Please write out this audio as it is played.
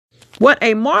What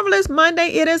a marvelous Monday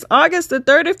it is, August the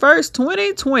 31st,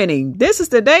 2020. This is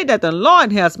the day that the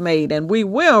Lord has made, and we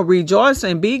will rejoice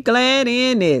and be glad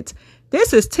in it.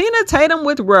 This is Tina Tatum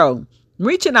with Row,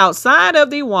 reaching outside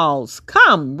of the walls.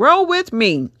 Come, row with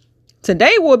me.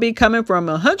 Today we'll be coming from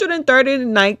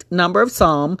 139th number of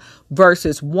Psalm,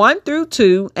 verses 1 through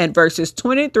 2 and verses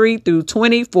 23 through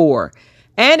 24.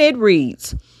 And it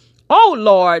reads, O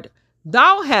Lord,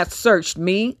 thou hast searched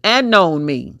me and known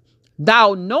me.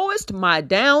 Thou knowest my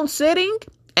down sitting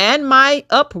and my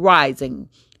uprising.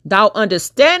 Thou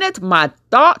understandest my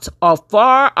thoughts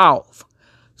afar off.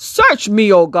 Search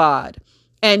me, O God,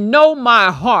 and know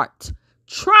my heart.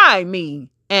 Try me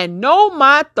and know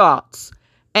my thoughts,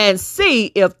 and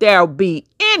see if there be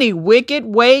any wicked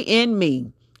way in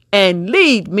me, and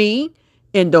lead me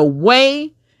in the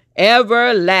way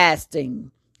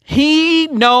everlasting. He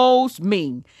knows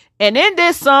me. And in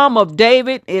this Psalm of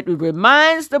David, it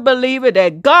reminds the believer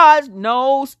that God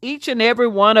knows each and every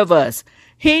one of us.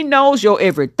 He knows your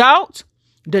every thought,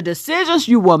 the decisions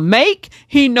you will make.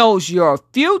 He knows your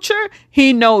future.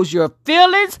 He knows your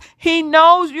feelings. He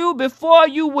knows you before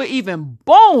you were even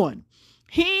born.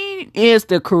 He is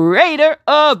the creator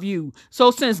of you. So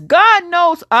since God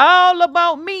knows all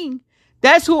about me,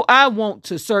 that's who I want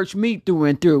to search me through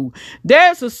and through.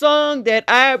 There's a song that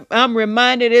I'm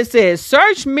reminded. It says,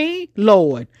 search me,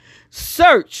 Lord.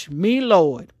 Search me,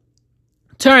 Lord.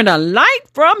 Turn a light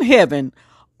from heaven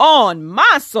on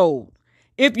my soul.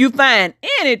 If you find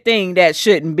anything that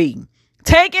shouldn't be,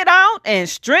 take it out and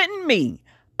straighten me.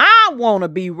 I want to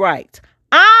be right.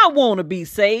 I want to be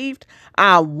saved.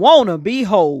 I want to be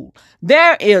whole.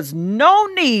 There is no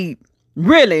need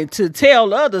really to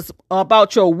tell others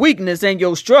about your weakness and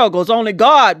your struggles. Only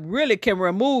God really can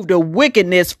remove the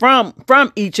wickedness from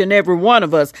each and every one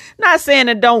of us. Not saying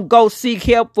that don't go seek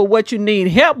help for what you need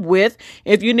help with.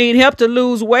 If you need help to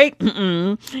lose weight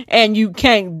and you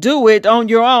can't do it on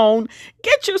your own,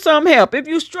 get you some help. If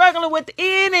you're struggling with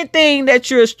anything that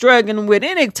you're struggling with,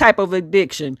 any type of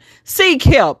addiction, seek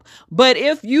help. But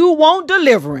if you want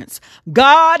deliverance,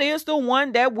 God is the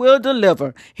one that will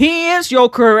deliver. He is your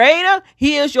creator.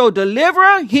 He is your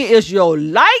deliverer. He is your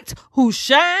light who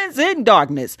shines in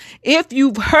darkness. If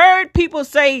you've heard people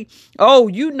say, oh,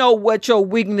 you know what your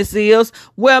weakness is.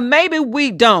 Well, maybe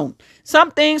we don't. Some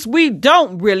things we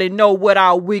don't really know what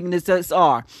our weaknesses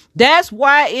are. That's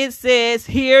why it says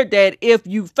here that if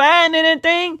you find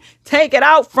anything, take it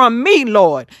out from me,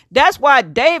 Lord. That's why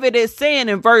David is saying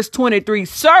in verse 23,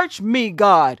 search me,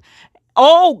 God.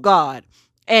 Oh, God.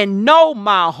 And know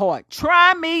my heart.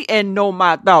 Try me and know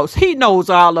my thoughts. He knows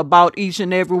all about each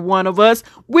and every one of us.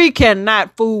 We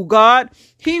cannot fool God.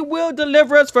 He will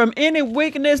deliver us from any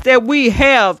weakness that we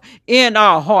have in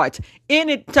our hearts.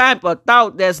 Any type of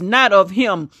thought that's not of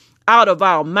him out of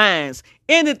our minds.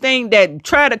 Anything that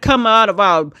try to come out of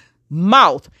our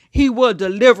mouth, he will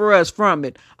deliver us from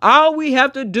it. All we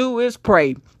have to do is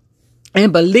pray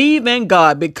and believe in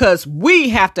God, because we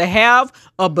have to have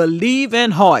a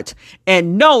believing heart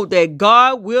and know that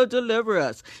God will deliver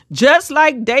us. Just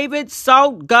like David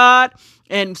sought God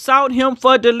and sought him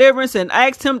for deliverance and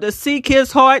asked him to seek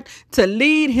his heart to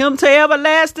lead him to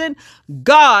everlasting,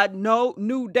 God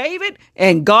knew David,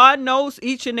 and God knows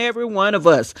each and every one of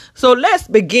us. So let's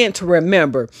begin to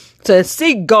remember to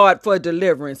seek God for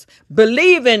deliverance.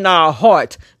 Believe in our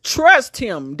heart. Trust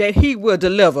him that he will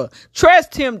deliver.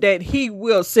 Trust him that he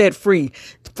will set free.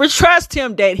 Trust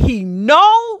him that he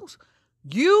knows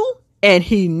you and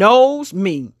he knows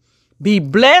me. Be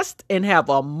blessed and have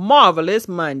a marvelous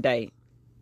Monday.